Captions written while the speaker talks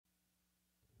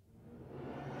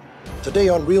Today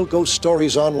on Real Ghost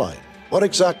Stories Online, what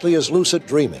exactly is lucid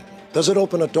dreaming? Does it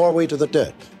open a doorway to the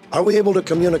dead? Are we able to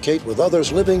communicate with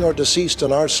others living or deceased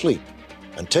in our sleep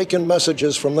and take in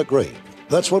messages from the grave?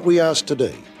 That's what we ask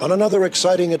today on another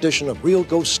exciting edition of Real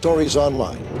Ghost Stories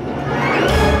Online.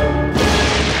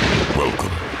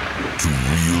 Welcome to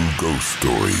Real Ghost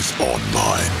Stories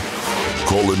Online.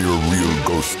 Call in your real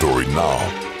ghost story now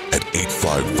at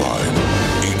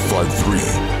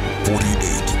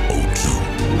 855-853-4802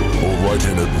 or write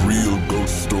in at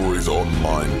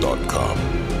realghoststoriesonline.com.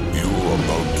 You're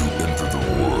about to enter the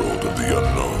world of the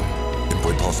unknown and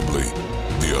quite possibly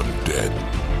the undead.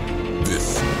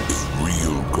 This is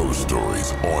Real Ghost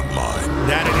Stories Online.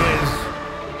 That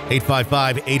it is.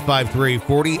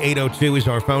 855-853-4802 is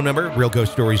our phone number. Real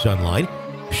Ghost Stories Online.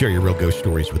 Share your real ghost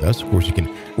stories with us. Of course, you can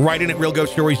write in at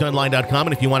realghoststoriesonline.com.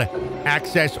 And if you want to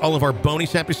access all of our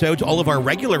bonus episodes, all of our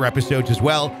regular episodes as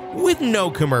well, with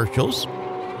no commercials,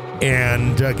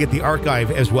 and get the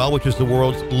archive as well, which is the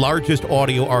world's largest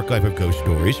audio archive of ghost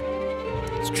stories,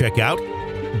 let's check out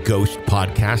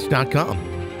ghostpodcast.com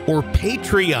or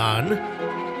Patreon.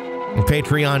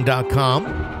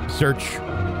 Patreon.com. Search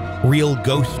Real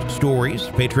Ghost Stories.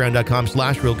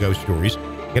 Patreon.com/Real Ghost Stories.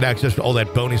 Get access to all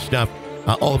that bonus stuff.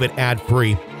 All of it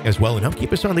ad-free as well, and help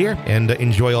keep us on the air and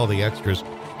enjoy all the extras.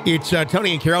 It's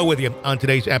Tony and Carol with you on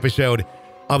today's episode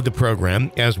of the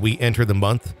program as we enter the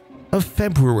month of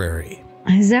February.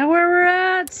 Is that where we're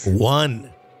at?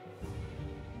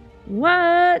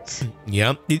 What?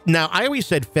 Yeah. Now, I always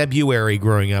said February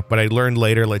growing up, but I learned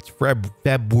later it's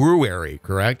February,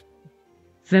 correct?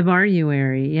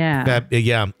 February, yeah.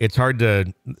 Yeah, it's hard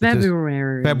to...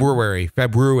 February.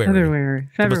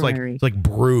 It's like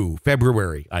brew.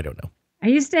 February. I don't know. I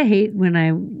used to hate when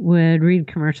I would read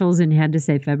commercials and you had to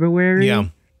say February. Yeah.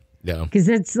 Because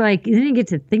it's like, you didn't get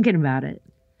to thinking about it.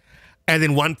 And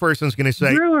then one person's going to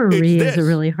say, brewery is a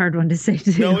really hard one to say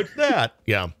too. No, it's that.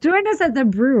 Yeah. Join us at the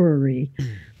brewery.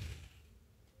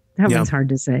 That one's hard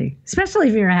to say, especially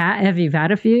if if you've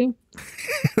had a few.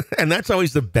 And that's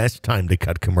always the best time to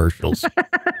cut commercials.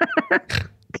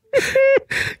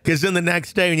 Because then the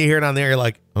next day when you hear it on there, you're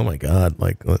like, oh my God,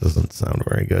 like, that doesn't sound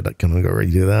very good. Can I go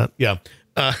redo that? Yeah.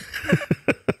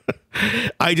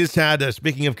 I just had,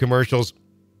 speaking of commercials,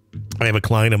 I have a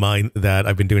client of mine that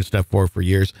I've been doing stuff for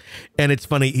years. And it's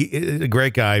funny, he's a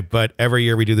great guy, but every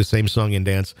year we do the same song and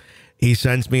dance. He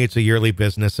sends me, it's a yearly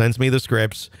business, sends me the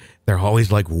scripts. They're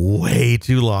always like way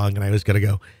too long. And I was going to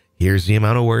go, here's the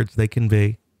amount of words they can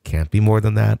be. Can't be more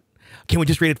than that. Can we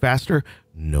just read it faster?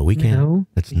 No, we can't. No,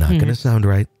 it's not going to sound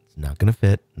right. It's not going to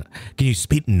fit. No. Can you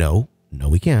speed? No,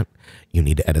 we can't. You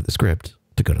need to edit the script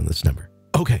to go to this number.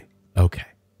 Okay.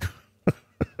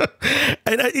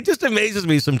 And it just amazes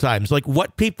me sometimes, like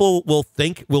what people will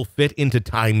think will fit into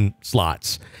time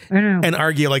slots. I know. And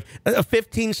argue like a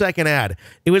 15-second ad.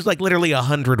 It was like literally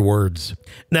 100 words.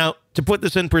 Now, to put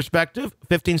this in perspective,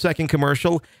 15-second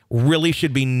commercial really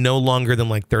should be no longer than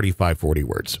like 35, 40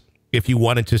 words. If you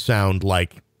wanted to sound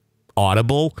like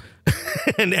audible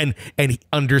and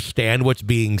understand what's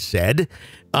being said.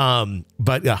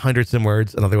 But hundreds of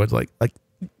words, in other words, like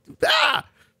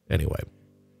anyway.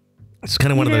 It's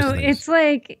kind of one of those things.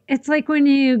 It's like when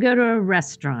you go to a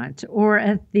restaurant or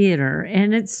a theater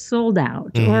and it's sold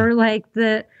out, or like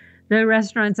the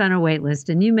restaurant's on a wait list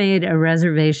and you made a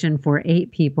reservation for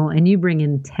 8 people and you bring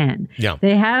in 10. Yeah.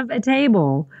 They have a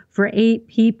table for 8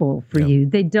 people for you.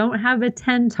 They don't have a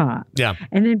 10 top. Yeah.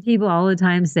 And then people all the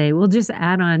time say, well, just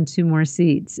add on 2 more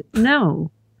seats.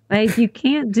 No. Like, you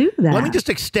can't do that. Let me just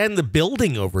extend the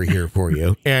building over here for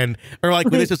you. Or like,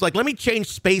 this is like, let me change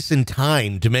space and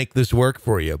time to make this work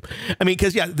for you. I mean,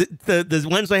 because, the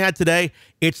ones I had today,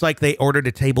 it's like they ordered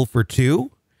a table for 2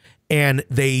 and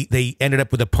they ended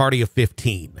up with a party of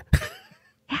 15.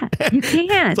 Yeah, you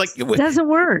can't. It's like, it doesn't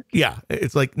work. Yeah.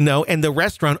 It's like, no. And the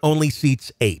restaurant only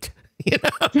seats 8. You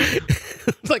know,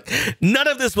 it's like none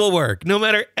of this will work, no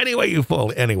matter any way you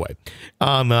fold. Anyway,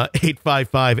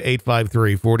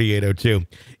 855-853-4802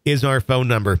 is our phone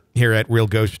number here at Real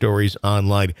Ghost Stories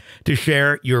Online to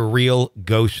share your real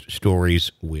ghost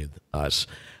stories with us.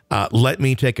 Let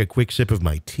me take a quick sip of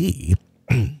my tea.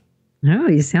 No,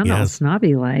 you sound all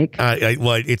snobby like.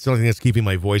 Well, it's something that's keeping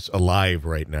my voice alive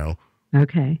right now.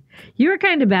 Okay. You were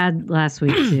kind of bad last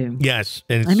week, too. Yes.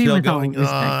 And it's still going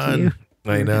on. To you.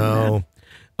 I know.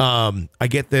 I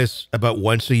get this about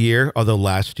once a year, although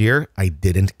last year I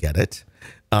didn't get it,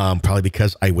 probably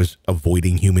because I was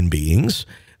avoiding human beings.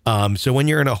 So when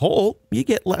you're in a hole, you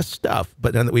get less stuff.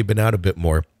 But now that we've been out a bit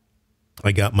more,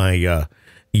 I got my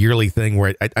yearly thing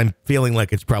where I'm feeling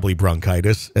like it's probably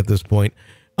bronchitis at this point.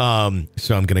 So I'm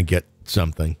going to get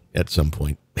something at some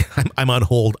point. I'm on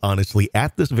hold, honestly,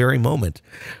 at this very moment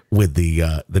with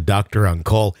the doctor on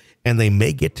call, and they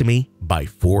may get to me by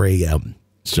 4 a.m.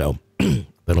 So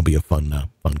that'll be a fun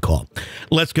call.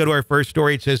 Let's go to our first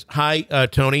story. It says, hi,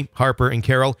 Tony, Harper, and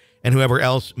Carol, and whoever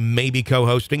else may be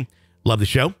co-hosting. Love the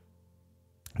show.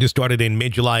 Just started in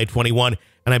mid-July 21,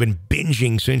 and I've been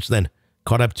binging since then.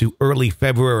 Caught up to early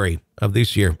February of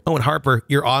this year. Oh, and Harper,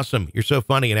 you're awesome. You're so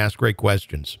funny and ask great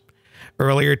questions.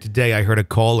 Earlier today, I heard a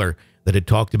caller that had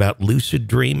talked about lucid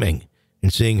dreaming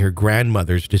and seeing her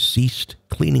grandmother's deceased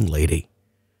cleaning lady.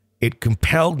 It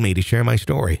compelled me to share my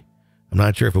story. I'm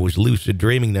not sure if it was lucid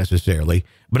dreaming necessarily,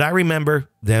 but I remember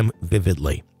them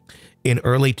vividly. In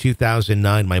early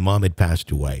 2009, my mom had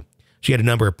passed away. She had a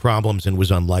number of problems and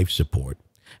was on life support.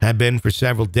 Had been for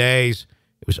several days.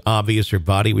 It was obvious her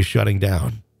body was shutting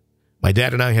down. My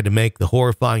dad and I had to make the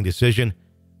horrifying decision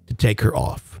to take her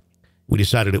off. We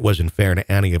decided it wasn't fair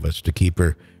to any of us to keep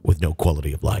her with no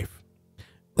quality of life.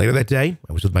 Later that day,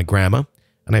 I was with my grandma,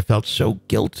 and I felt so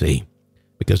guilty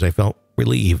because I felt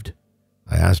relieved.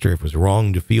 I asked her if it was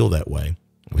wrong to feel that way.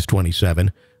 I was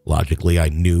 27. Logically, I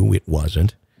knew it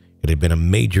wasn't. It had been a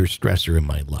major stressor in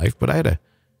my life, but I had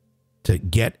to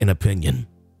get an opinion.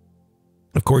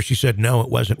 Of course, she said, no, it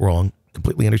wasn't wrong.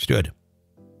 Completely understood.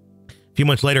 A few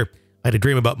months later, I had a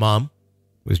dream about Mom.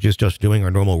 It was just us doing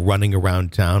our normal running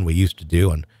around town we used to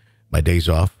do on my days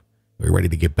off. We were ready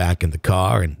to get back in the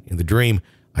car, and in the dream,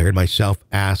 I heard myself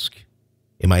ask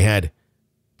in my head,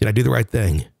 did I do the right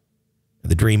thing?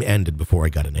 And the dream ended before I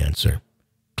got an answer.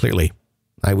 Clearly,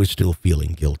 I was still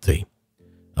feeling guilty.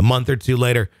 A month or two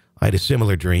later, I had a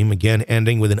similar dream, again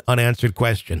ending with an unanswered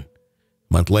question.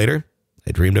 A month later,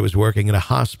 I dreamed I was working in a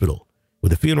hospital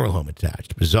with a funeral home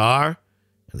attached. Bizarre,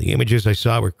 and the images I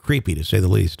saw were creepy, to say the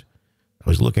least. I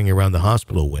was looking around the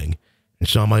hospital wing and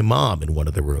saw my mom in one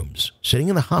of the rooms, sitting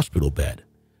in the hospital bed.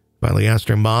 Finally asked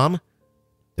her, Mom,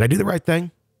 did I do the right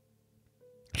thing?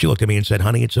 She looked at me and said,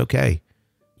 honey, it's okay.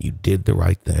 You did the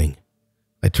right thing.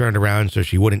 I turned around so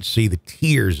she wouldn't see the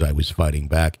tears I was fighting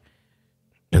back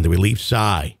and the relief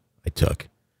sigh I took.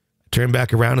 I turned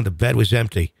back around and the bed was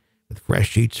empty with fresh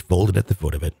sheets folded at the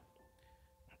foot of it.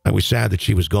 I was sad that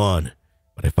she was gone,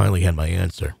 but I finally had my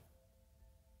answer.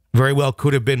 Very well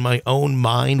could have been my own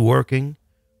mind working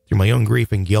through my own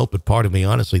grief and guilt, but part of me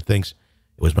honestly thinks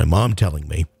it was my mom telling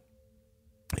me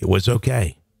it was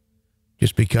okay.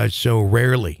 Just because so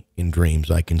rarely in dreams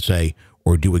I can say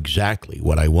or do exactly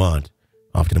what I want.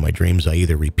 Often in my dreams I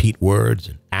either repeat words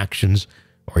and actions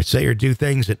or I say or do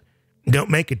things that don't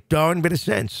make a darn bit of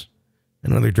sense.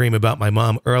 Another dream about my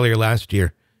mom earlier last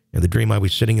year. In the dream, I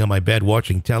was sitting on my bed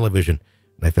watching television,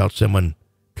 and I felt someone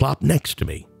plop next to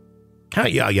me. Hi,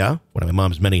 Yaya, one of my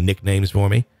mom's many nicknames for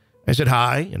me. I said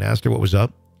hi and asked her what was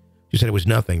up. She said it was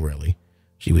nothing, really.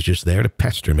 She was just there to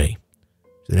pester me.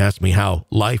 She then asked me how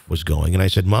life was going, and I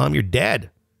said, Mom, you're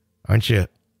dead. Aren't you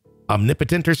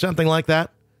omnipotent or something like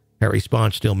that? Her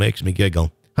response still makes me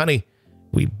giggle. Honey,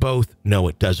 we both know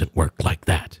it doesn't work like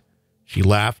that. She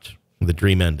laughed, and the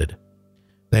dream ended.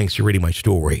 Thanks for reading my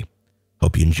story.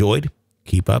 Hope you enjoyed.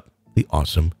 Keep up the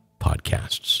awesome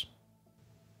podcasts.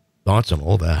 Thoughts on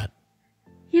all that?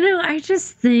 You know, I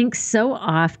just think so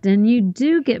often you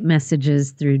do get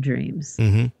messages through dreams.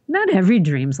 Mm-hmm. Not every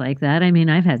dream's like that. I mean,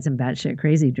 I've had some batshit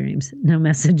crazy dreams. No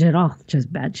message at all,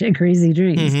 just batshit crazy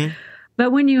dreams. Mm-hmm.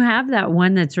 But when you have that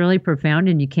one that's really profound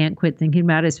and you can't quit thinking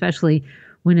about it, especially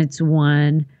when it's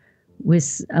one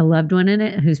with a loved one in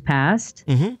it who's passed,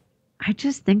 mm-hmm. I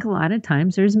just think a lot of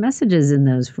times there's messages in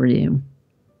those for you.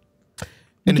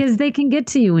 Because they can get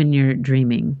to you when you're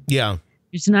dreaming. Yeah.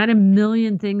 There's not a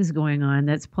million things going on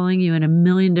that's pulling you in a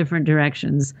million different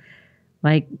directions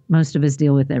like most of us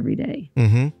deal with every day.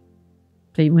 Mm-hmm.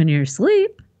 But when you're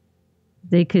asleep,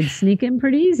 they could sneak in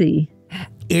pretty easy.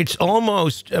 It's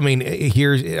almost, I mean,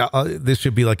 here's, this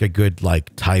should be like a good like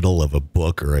title of a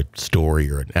book or a story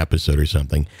or an episode or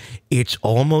something. It's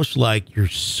almost like your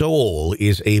soul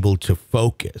is able to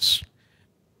focus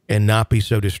and not be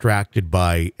so distracted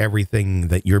by everything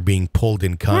that you're being pulled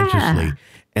in consciously. Yeah.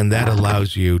 And that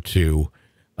allows you to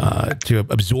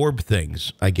absorb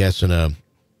things, I guess, in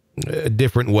a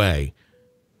different way.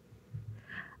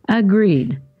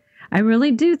 Agreed. I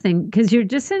really do think, because you're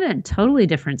just in a totally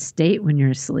different state when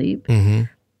you're asleep. Mm-hmm.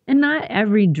 And not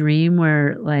every dream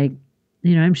where, like,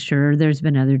 you know, I'm sure there's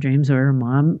been other dreams where her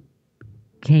mom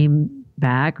came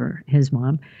back or his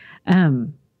mom,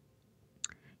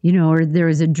 you know, or there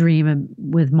was a dream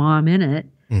with mom in it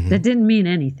mm-hmm. that didn't mean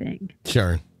anything.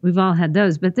 Sure. We've all had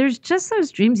those, but there's just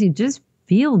those dreams you just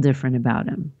feel different about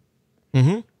them.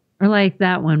 Mm-hmm. Or like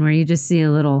that one where you just see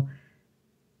a little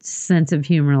sense of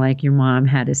humor like your mom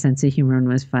had a sense of humor and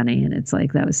was funny. And it's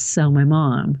like, that was so my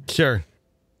mom. Sure.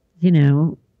 You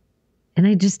know, and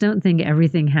I just don't think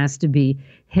everything has to be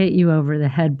hit you over the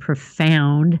head,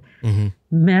 profound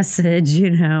message,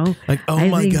 you know. Like, oh I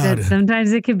my think God. that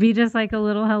sometimes it could be just like a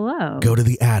little hello. Go to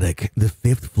the attic, the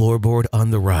 5th floorboard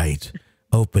on the right.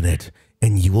 Open it,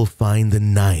 and you will find the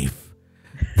knife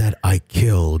that I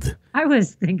killed. I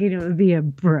was thinking it would be a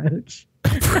brooch.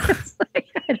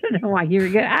 I don't know why you were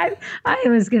going to. I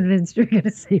was convinced you were going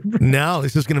to say brooch. No,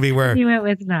 this is going to be where You went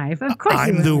with knife. Of course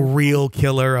I'm the real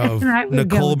killer of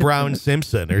Nicole Brown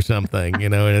Simpson or something, you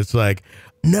know, and it's like,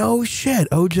 no shit,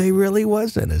 OJ really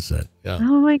was innocent. Yeah.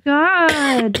 Oh my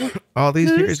God. All these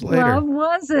years Whose later. love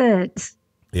was it?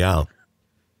 Yeah.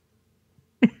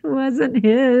 It wasn't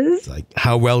his. It's like,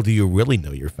 how well do you really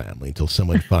know your family until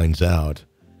someone finds out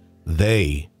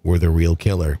they were the real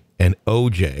killer and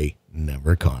OJ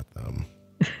never caught them?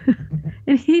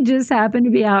 And he just happened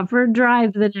to be out for a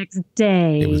drive the next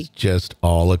day. It was just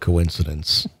all a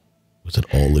coincidence. Was it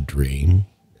all a dream?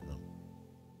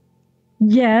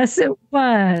 Yes, it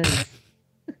was.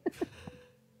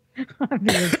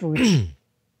 Obviously.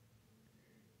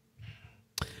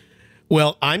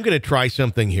 Well, I'm going to try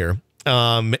something here.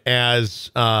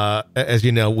 As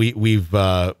you know, we've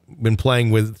been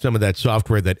playing with some of that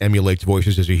software that emulates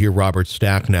voices. As you hear Robert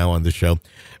Stack now on the show,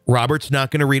 Robert's not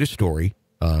going to read a story.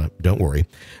 Don't worry.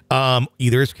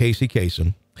 Either is Casey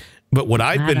Kasem. But what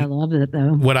I love it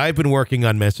though. What I've been working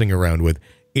on messing around with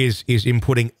is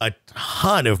inputting a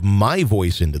ton of my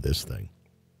voice into this thing.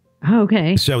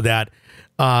 Okay. So that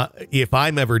if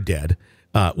I'm ever dead,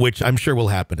 which I'm sure will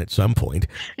happen at some point,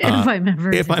 if I'm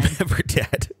ever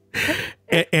dead,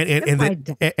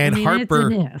 and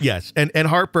Harper, yes, and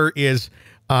Harper is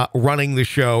running the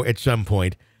show at some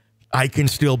point, I can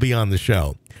still be on the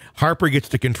show. Harper gets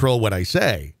to control what I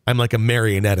say. I'm like a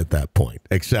marionette at that point,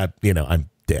 except, you know, I'm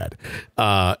dead.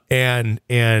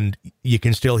 And you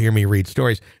can still hear me read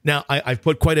stories. Now, I've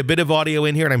put quite a bit of audio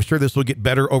in here, and I'm sure this will get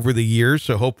better over the years.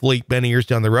 So hopefully many years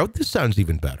down the road, this sounds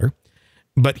even better.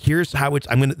 But here's how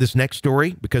this next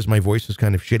story, because my voice is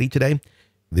kind of shitty today.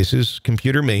 This is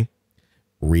computer me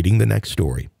reading the next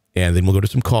story. And then we'll go to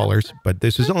some callers. But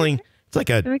this is it's like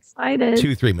a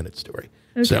 2-3 minute story.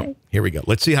 Okay. So here we go.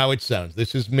 Let's see how it sounds.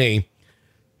 This is me.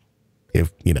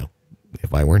 If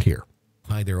I weren't here.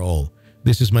 Hi there all.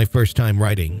 This is my first time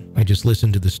writing. I just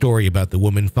listened to the story about the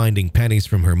woman finding pennies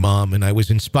from her mom, and I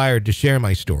was inspired to share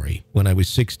my story. When I was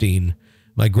 16,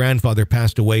 my grandfather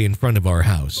passed away in front of our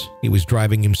house. He was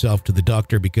driving himself to the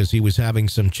doctor because he was having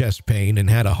some chest pain and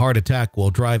had a heart attack while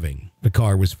driving. The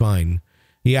car was fine.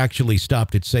 He actually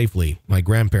stopped it safely. My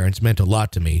grandparents meant a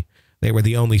lot to me. They were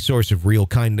the only source of real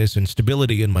kindness and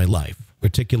stability in my life,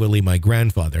 particularly my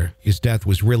grandfather. His death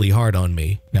was really hard on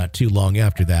me. Not too long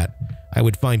after that, I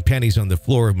would find pennies on the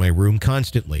floor of my room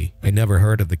constantly. I never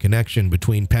heard of the connection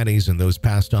between pennies and those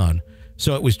passed on,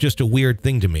 so it was just a weird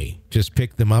thing to me. Just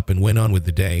picked them up and went on with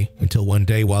the day, until one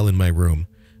day while in my room,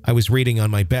 I was reading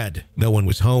on my bed. No one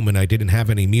was home and I didn't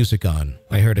have any music on.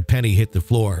 I heard a penny hit the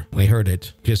floor. I heard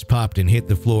it. Just popped and hit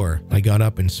the floor. I got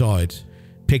up and saw it.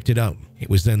 Picked it up. It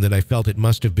was then that I felt it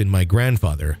must have been my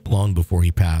grandfather, long before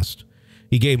he passed.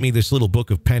 He gave me this little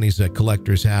book of pennies that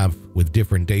collectors have with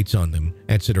different dates on them,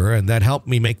 etc., and that helped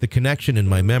me make the connection in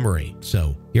my memory.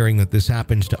 So, hearing that this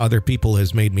happens to other people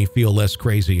has made me feel less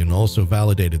crazy and also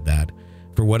validated that,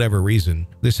 for whatever reason,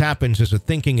 this happens as a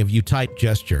thinking of you type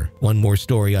gesture. One more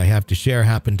story I have to share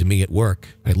happened to me at work.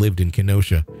 I lived in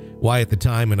Kenosha. Why at the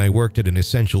time, and I worked at an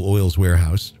essential oils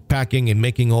warehouse, packing and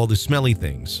making all the smelly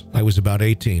things. I was about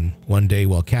 18. One day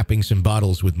while capping some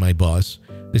bottles with my boss,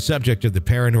 the subject of the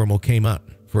paranormal came up.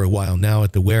 For a while now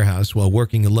at the warehouse while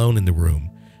working alone in the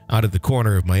room. Out of the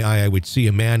corner of my eye, I would see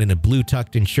a man in a blue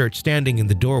tucked-in shirt standing in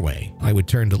the doorway. I would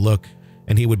turn to look,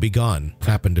 and he would be gone.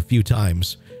 Happened a few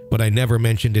times, but I never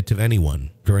mentioned it to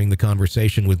anyone. During the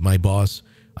conversation with my boss,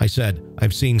 I said,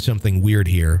 "I've seen something weird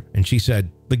here," and she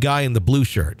said, "The guy in the blue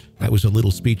shirt." I was a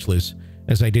little speechless,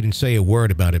 as I didn't say a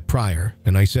word about it prior,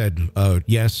 and I said,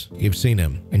 "Yes, you've seen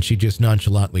him," and she just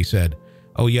nonchalantly said,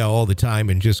 "Oh yeah, all the time,"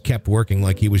 and just kept working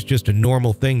like he was just a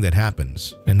normal thing that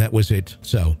happens. And that was it.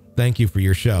 So, thank you for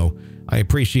your show. I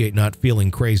appreciate not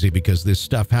feeling crazy because this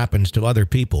stuff happens to other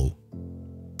people.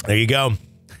 There you go.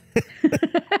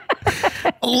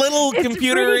 A little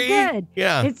computery. Good.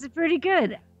 Yeah. It's pretty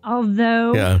good.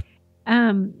 Although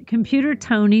Computer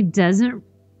Tony doesn't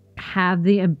have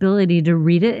the ability to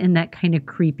read it in that kind of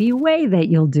creepy way that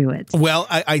you'll do it. Well,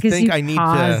 I think I need to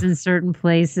pause in certain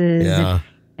places. Yeah.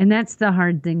 And that's the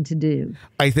hard thing to do.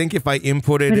 I think if I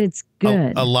inputted But it's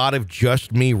good. a lot of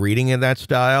just me reading in that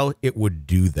style, it would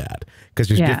do that. Because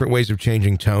there's different ways of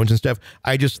changing tones and stuff.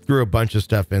 I just threw a bunch of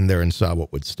stuff in there and saw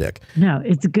what would stick. No,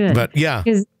 it's good. But yeah.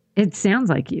 Because it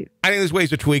sounds like you. I think there's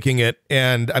ways of tweaking it.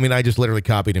 And I mean, I just literally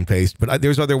copied and pasted. But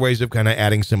there's other ways of kind of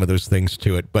adding some of those things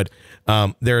to it. But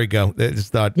there we go. I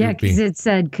just thought. Yeah, because it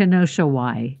said Kenosha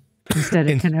Y instead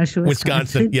of Kenosha,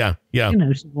 Wisconsin. Yeah.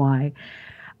 Kenosha Y.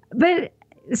 But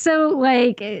so,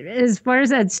 like, as far as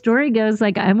that story goes,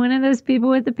 like, I'm one of those people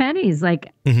with the pennies.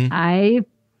 Like, I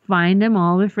find them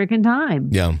all the freaking time.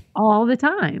 Yeah. All the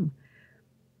time.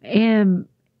 And,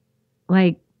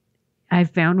 like, I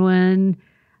found one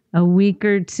a week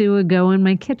or two ago in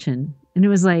my kitchen. And it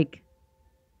was like,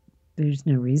 there's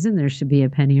no reason there should be a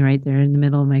penny right there in the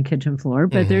middle of my kitchen floor,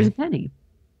 but there's a penny.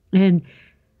 And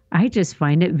I just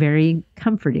find it very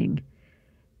comforting.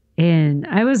 And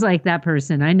I was like that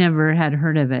person. I never had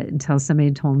heard of it until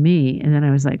somebody told me. And then I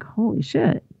was like, holy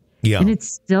shit. Yeah. And it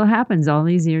still happens all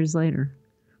these years later.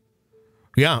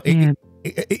 Yeah.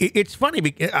 It's funny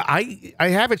because I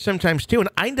have it sometimes too. And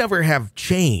I never have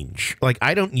change. Like,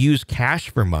 I don't use cash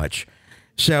for much.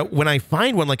 So when I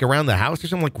find one like around the house or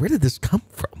something, I'm like, where did this come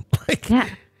from?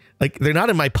 Like they're not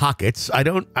in my pockets.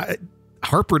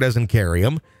 Harper doesn't carry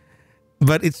them.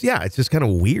 But it's just kind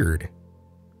of weird.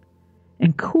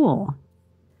 And cool.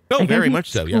 Oh, like, very much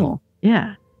so. Cool.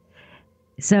 Yeah.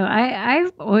 So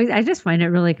I just find it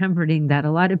really comforting that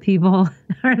a lot of people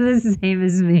are the same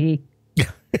as me.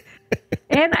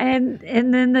 and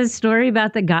then the story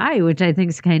about the guy, which I think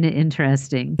is kind of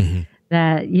interesting,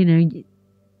 that, you know,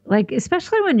 like,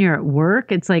 especially when you're at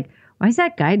work, it's like, why is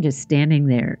that guy just standing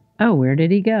there? Oh, where did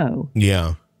he go?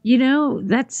 Yeah. You know,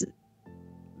 that's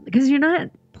because you're not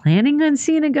planning on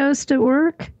seeing a ghost at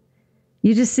work.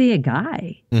 You just see a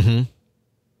guy. And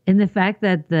the fact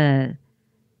that the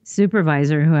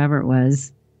supervisor, whoever it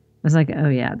was like, oh,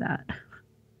 yeah, that.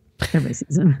 Everybody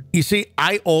sees him. You see,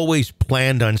 I always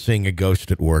planned on seeing a ghost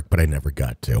at work, but I never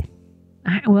got to.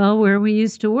 Well, where we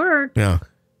used to work. Yeah.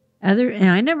 And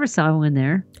I never saw one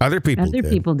there. Other people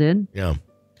did. Yeah.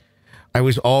 I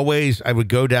would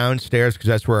go downstairs because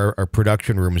that's where our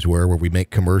production rooms were, where we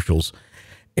make commercials.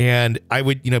 And I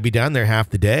would, be down there half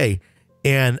the day.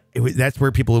 And that's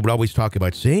where people would always talk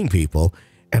about seeing people.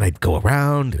 And I'd go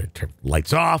around and I'd turn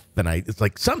lights off. And it's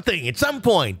like something at some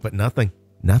point, but nothing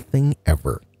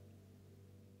ever.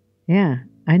 Yeah.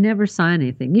 I never saw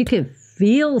anything. You could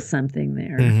feel something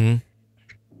there.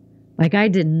 Like, I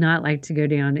did not like to go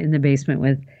down in the basement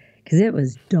because it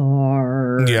was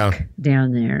dark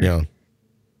down there. Yeah.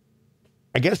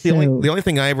 I guess the only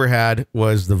thing I ever had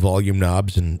was the volume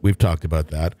knobs. And we've talked about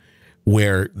that,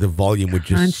 where the volume would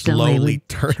just slowly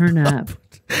turn up.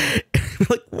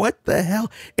 Like, what the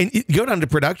hell? And you go down to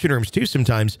production rooms too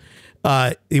sometimes.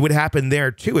 It would happen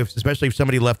there too, especially if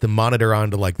somebody left the monitor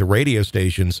onto like the radio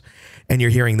stations and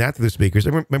you're hearing that through the speakers.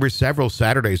 I remember several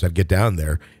Saturdays I'd get down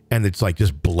there and it's like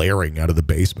just blaring out of the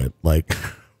basement. Like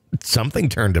something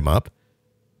turned them up.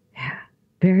 Yeah.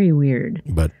 Very weird.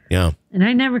 But yeah. And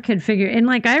I never could figure. And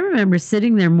like, I remember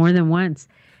sitting there more than once,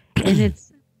 and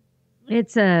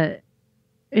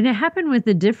and it happened with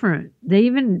they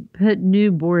even put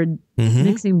new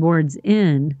mixing boards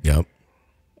in. Yep.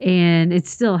 And it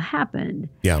still happened.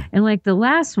 Yeah. And like the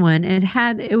last one,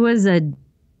 it wasn't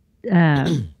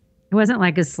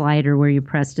like a slider where you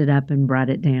pressed it up and brought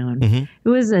it down. It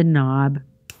was a knob.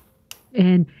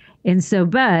 And so,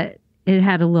 but it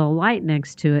had a little light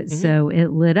next to it. So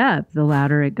it lit up the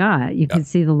louder it got. You could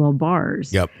see the little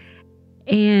bars. Yep.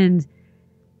 And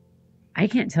I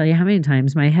can't tell you how many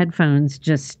times my headphones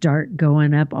just start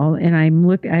going up and I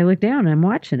look down, I'm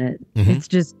watching it. It's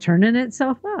just turning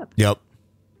itself up. Yep.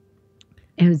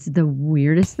 It was the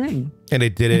weirdest thing. And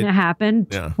it happened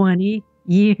 20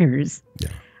 years. Yeah.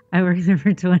 I worked there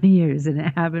for 20 years and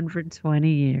it happened for 20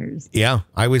 years. Yeah.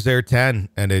 I was there 10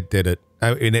 and it did it.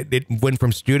 And it went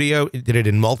from it did it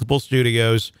in multiple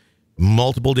studios,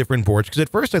 multiple different boards. Because at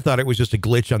first I thought it was just a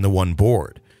glitch on the one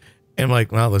board. And I'm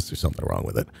like, well, there's something wrong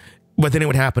with it. But then it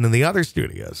would happen in the other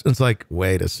studios. It's like,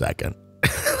 wait a second.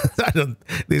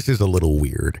 This is a little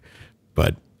weird.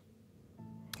 But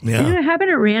yeah. And it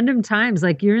happened at random times.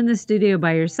 Like you're in the studio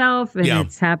by yourself and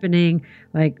it's happening.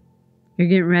 Like you're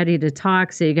getting ready to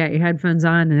talk. So you got your headphones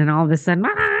on and then all of a sudden,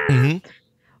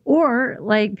 or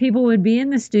like people would be in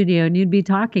the studio and you'd be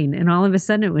talking and all of a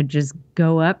sudden it would just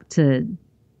go up to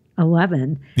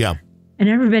 11. Yeah. And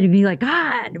everybody would be like,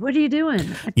 God, what are you doing?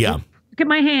 Yeah. Look at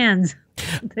my hands.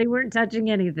 They weren't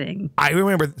touching anything. I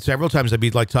remember several times I'd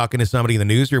be like talking to somebody in the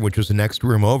newsroom, which was the next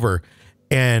room over.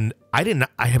 And I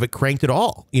have it cranked at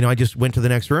all. You know, I just went to the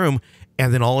next room,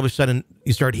 and then all of a sudden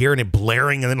you start hearing it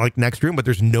blaring, and then like next room, but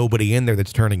there's nobody in there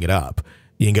that's turning it up.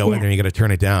 You can go in there and you got to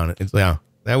turn it down. It's that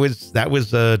was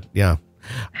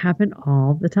Happen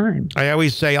all the time. I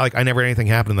always say like I never had anything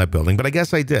happen in that building, but I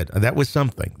guess I did. That was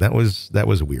something. That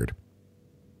was weird.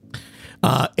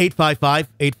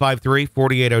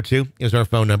 855-853-4802 is our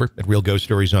phone number at Real Ghost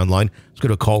Stories Online. Let's go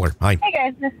to a caller. Hi. Hey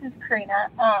guys, this is Karina.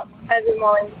 I've been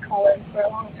wanting to call in for a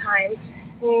long time.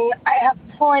 I have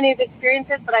plenty of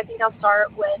experiences, but I think I'll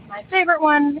start with my favorite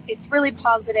one. It's really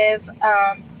positive.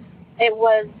 It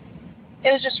was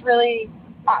just really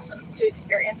awesome to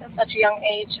experience at such a young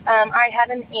age. I had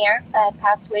an aunt that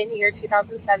passed away in the year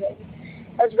 2007.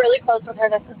 I was really close with her.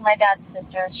 This is my dad's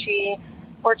sister. She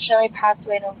fortunately passed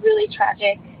away in a really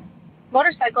tragic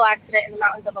motorcycle accident in the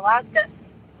mountains of Alaska.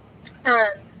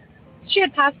 She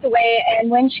had passed away,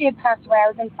 and when she had passed away, I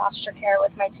was in foster care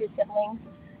with my two siblings.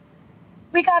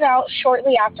 We got out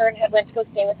shortly after and had went to go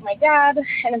stay with my dad,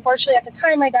 and unfortunately at the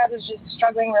time my dad was just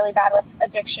struggling really bad with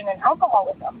addiction and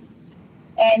alcoholism,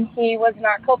 and he was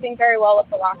not coping very well with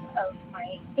the loss of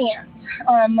my aunt.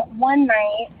 One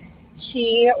night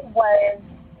he was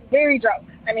very drunk,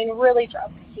 really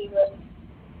drunk. He was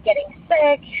getting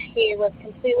sick, he was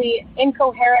completely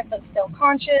incoherent but still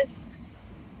conscious,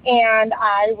 and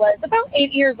I was about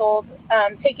 8 years old,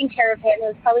 taking care of him. It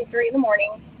was probably 3 in the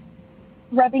morning,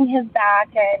 rubbing his back,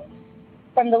 and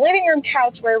from the living room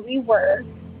couch where we were,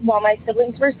 while my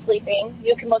siblings were sleeping,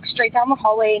 you can look straight down the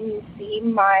hallway and you see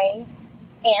my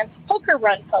aunt's poker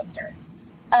run poster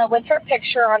with her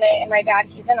picture on it, and my dad,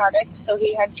 he's an artist, so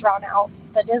he had drawn out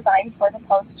the design for the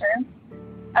poster.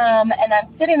 And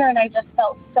I'm sitting there, and I just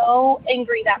felt so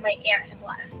angry that my aunt had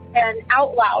left. And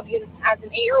out loud, as an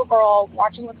 8-year-old girl,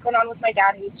 watching what's going on with my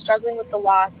dad, who's struggling with the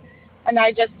loss, and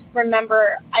I just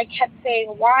remember I kept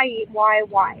saying, why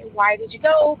did you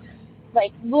go?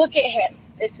 Like, look at him.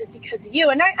 This is because of you.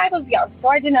 And I was young, so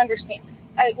I didn't understand.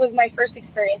 It was my first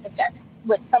experience of death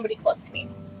with somebody close to me.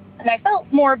 And I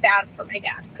felt more bad for my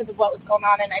dad because of what was going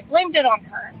on, and I blamed it on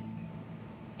her.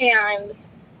 And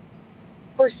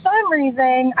for some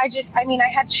reason, I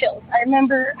had chills. I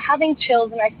remember having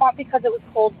chills, and I thought because it was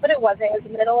cold, but it wasn't. It was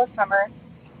the middle of summer.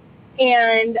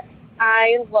 And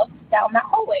I looked down that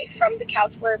hallway from the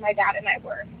couch where my dad and I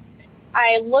were.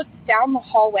 I looked down the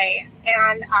hallway,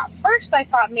 and at first I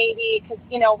thought maybe, because,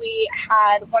 we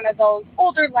had one of those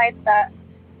older lights that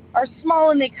are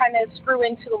small and they kind of screw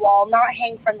into the wall, not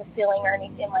hang from the ceiling or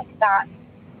anything like that.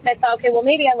 And I thought, okay, well,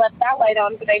 maybe I left that light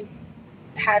on, but I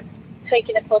had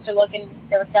taken a closer look, and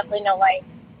there was definitely no light.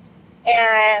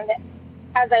 And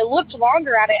as I looked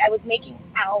longer at it, I was making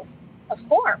out a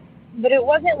form, but it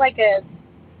wasn't like a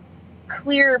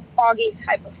clear, foggy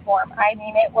type of form.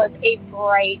 It was a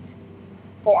bright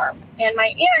form. And my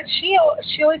aunt, she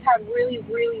always had really,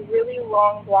 really, really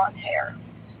long blonde hair.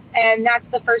 And that's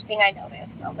the first thing I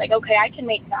noticed. I was like, okay, I can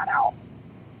make that out.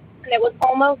 And it was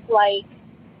almost like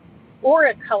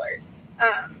aura colors,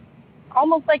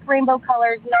 almost like rainbow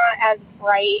colors, not as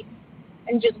bright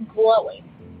and just glowing.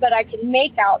 But I could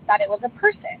make out that it was a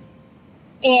person.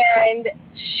 And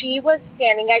she was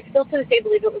standing, I still to this day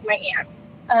believe it was my aunt.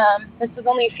 This was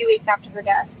only a few weeks after her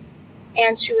death.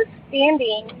 And she was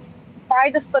standing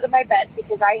by the foot of my bed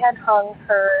because I had hung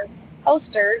her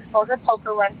poster for her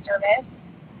poker run service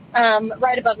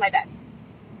right above my bed,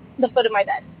 the foot of my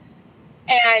bed.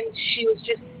 And she was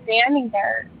just standing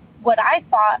there. What I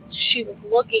thought she was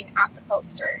looking at the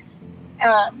poster.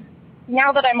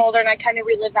 Now that I'm older and I kind of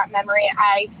relive that memory,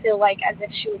 I feel like as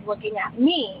if she was looking at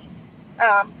me.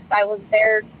 I was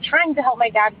there trying to help my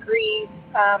dad grieve,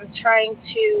 trying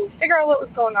to figure out what was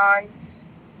going on,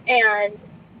 and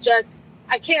just,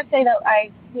 I can't say that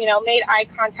I, made eye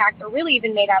contact or really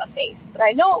even made out a face, but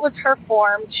I know it was her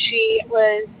form. She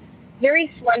was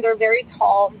very slender, very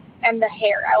tall, and the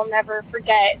hair. I'll never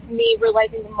forget me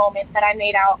realizing the moment that I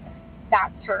made out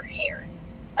that's her hair.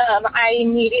 I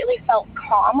immediately felt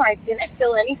calm. I didn't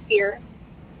feel any fear.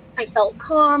 I felt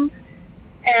calm,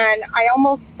 and I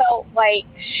almost felt like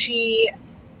she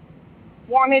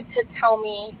wanted to tell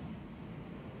me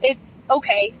it's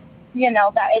okay,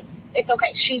 that it's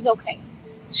okay. She's okay.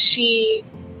 She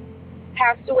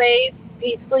passed away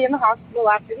peacefully in the hospital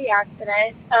after the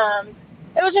accident.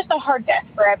 It was just a hard death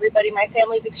for everybody. My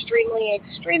family's extremely,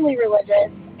 extremely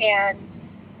religious, and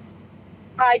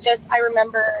I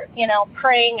remember,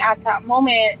 praying at that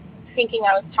moment, thinking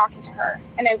I was talking to her,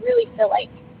 and I really feel like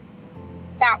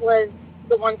that was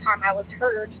the one time I was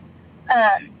heard.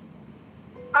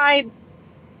 I'm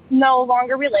no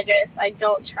longer religious. I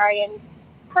don't try and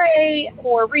pray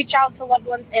or reach out to loved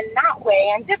ones in that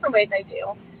way. In different ways I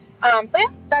do. So yeah,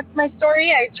 that's my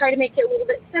story. I try to make it a little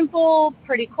bit simple,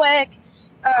 pretty quick.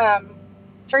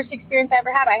 First experience I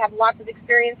ever had. I have lots of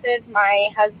experiences. My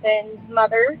husband's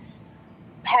mother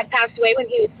had passed away when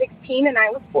he was 16 and I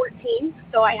was 14.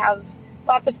 So I have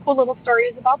lots of cool little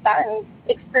stories about that and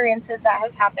experiences that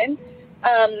has happened.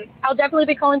 I'll definitely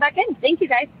be calling back in. Thank you,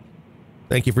 guys.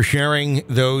 Thank you for sharing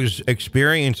those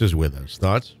experiences with us.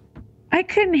 Thoughts? I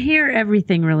couldn't hear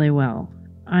everything really well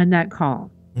on that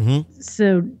call.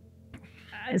 Mm-hmm.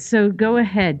 So go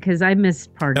ahead, because I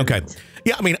missed part of it. Okay.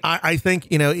 Yeah, I mean, I think,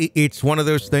 it's one of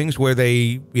those things where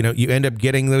you end up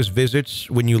getting those visits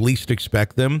when you least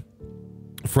expect them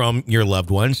from your loved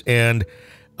ones. And,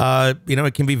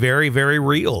 it can be very, very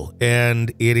real.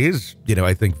 And it is,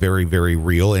 I think very, very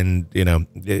real. And,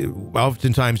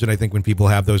 oftentimes, and I think when people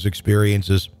have those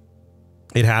experiences,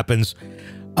 it happens.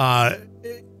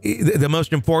 The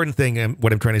most important thing,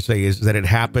 what I'm trying to say, is that it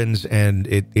happens, and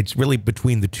it's really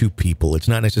between the two people. It's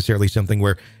not necessarily something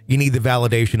where you need the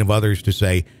validation of others to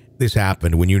say this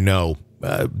happened when you know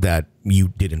that you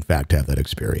did, in fact, have that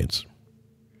experience.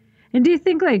 And do you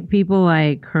think like people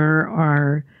like her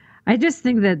are, I just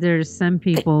think that there's some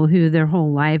people who their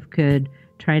whole life could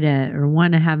try to or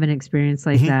want to have an experience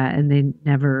like that and they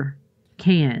never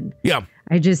can. Yeah.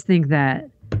 I just think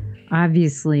that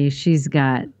obviously she's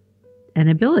got an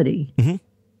ability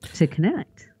to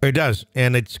connect. It does.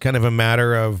 And it's kind of a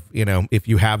matter of, if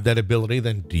you have that ability,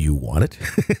 then do you want it?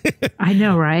 I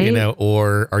know, right?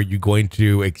 Or are you going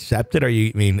to accept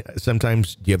it?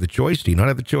 Sometimes do you have the choice? Do you not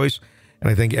have the choice? And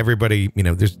I think everybody,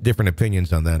 there's different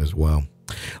opinions on that as well.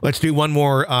 Let's do one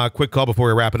more quick call before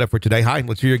we wrap it up for today. Hi,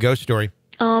 let's hear your ghost story.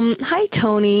 Hi,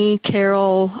 Tony,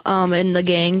 Carol, and the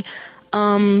gang.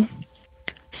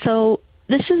 So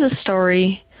this is a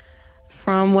story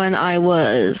from when I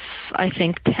was, I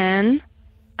think, 10.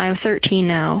 I'm 13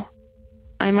 now.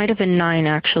 I might have been 9,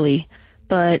 actually.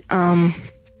 But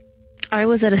I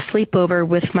was at a sleepover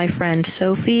with my friend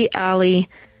Sophie, Allie,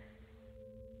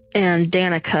 and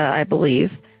Danica, I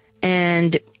believe.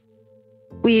 And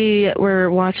we were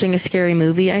watching a scary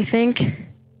movie, I think.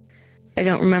 I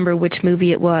don't remember which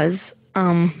movie it was.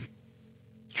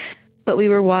 But we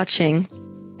were watching.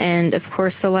 And, of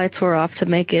course, the lights were off to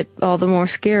make it all the more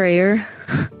scarier.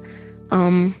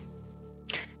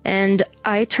 And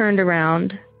I turned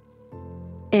around,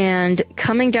 and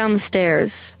coming down the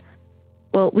stairs,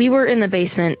 well, we were in the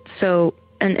basement, so,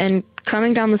 and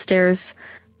coming down the stairs,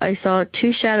 I saw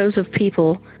 2 shadows of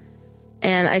people,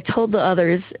 and I told the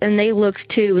others, and they looked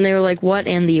too, and they were like, what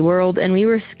in the world? And we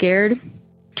were scared,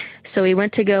 so we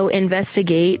went to go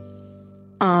investigate,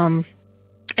 and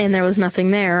there was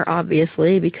nothing there,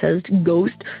 obviously, because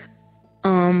ghost.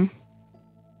 And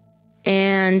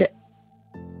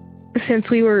since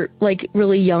we were, like,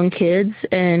 really young kids,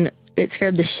 and it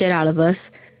scared the shit out of us,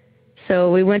 so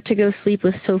we went to go sleep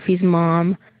with Sophie's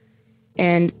mom,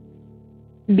 and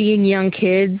being young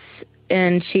kids,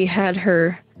 and she had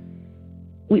her,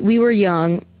 we were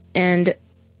young, and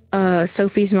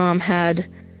Sophie's mom had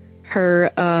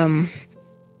her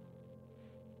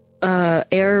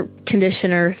air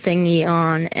conditioner thingy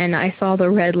on, and I saw the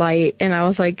red light, and I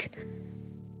was like,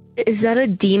 is that a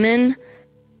demon?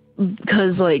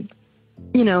 Because, like,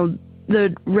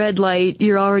 the red light,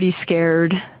 you're already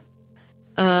scared.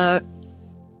 It's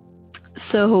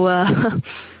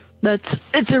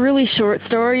a really short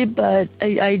story, but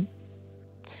I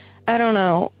don't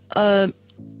know.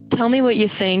 Tell me what you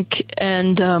think,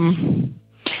 and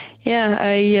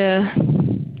I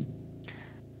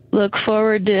look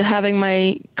forward to having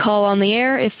my call on the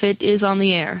air if it is on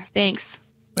the air. Thanks.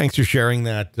 Thanks for sharing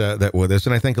that with us.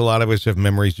 And I think a lot of us have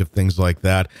memories of things like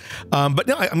that. But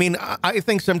no, I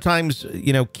think sometimes,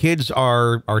 kids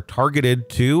are targeted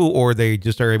too, or they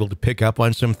just are able to pick up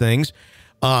on some things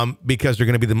because they're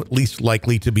going to be the least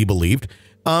likely to be believed.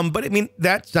 But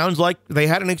that sounds like they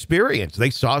had an experience. They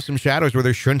saw some shadows where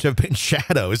there shouldn't have been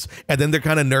shadows. And then they're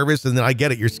kind of nervous. And then I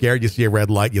get it. You're scared. You see a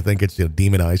red light. You think it's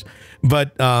demonized.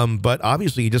 But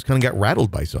obviously you just kind of got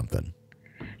rattled by something.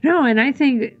 No, and I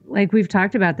think, like we've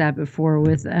talked about that before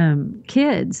with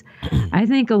kids, I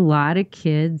think a lot of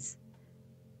kids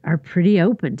are pretty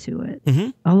open to it. Mm-hmm.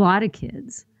 A lot of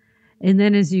kids. And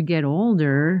then as you get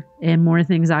older and more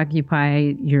things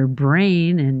occupy your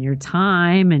brain and your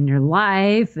time and your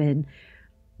life and,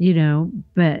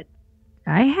 but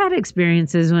I had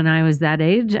experiences when I was that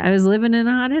age. I was living in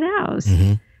a haunted house.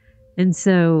 Mm-hmm. And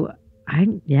so I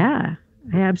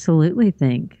absolutely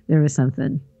think there was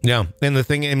something. Yeah. And the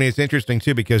thing, it's interesting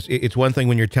too, because it's one thing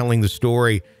when you're telling the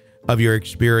story of your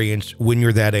experience when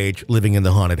you're that age living in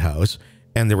the haunted house.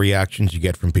 and the reactions you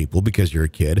get from people because you're a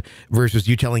kid versus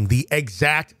you telling the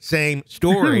exact same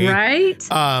story, right?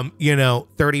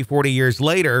 30, 40 years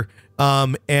later.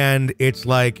 And it's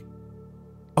like,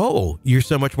 oh, you're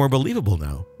so much more believable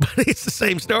now, but it's the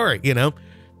same story,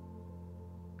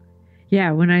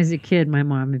 Yeah. When I was a kid, my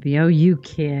mom would be, oh, you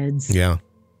kids. Yeah.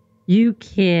 You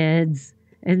kids.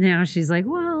 And now she's like,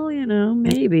 well,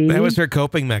 maybe. That was her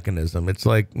coping mechanism. It's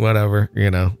like, whatever,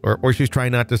 or she's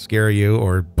trying not to scare you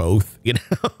or both,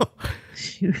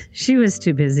 She was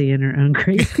too busy in her own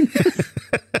craziness.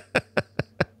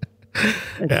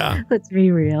 Yeah. Let's be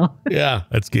real. Yeah,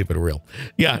 let's keep it real.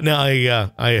 Yeah, no,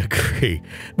 I agree.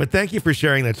 But thank you for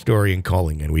sharing that story and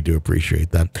calling in. We do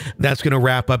appreciate that. That's going to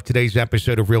wrap up today's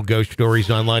episode of Real Ghost Stories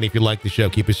Online. If you like the show,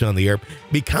 keep us on the air.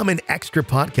 Become an extra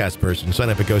podcast person. Sign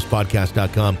up at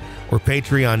ghostpodcast.com or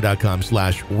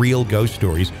patreon.com/Real Ghost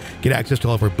Stories. Get access to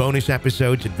all of our bonus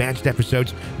episodes, advanced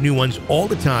episodes, new ones all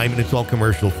the time, and it's all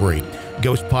commercial free.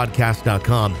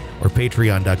 Ghostpodcast.com or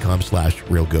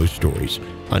patreon.com/Real Ghost Stories.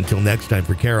 Until next time,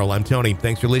 for Carol, I'm Tony.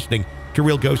 Thanks for listening to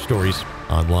Real Ghost Stories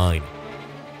Online.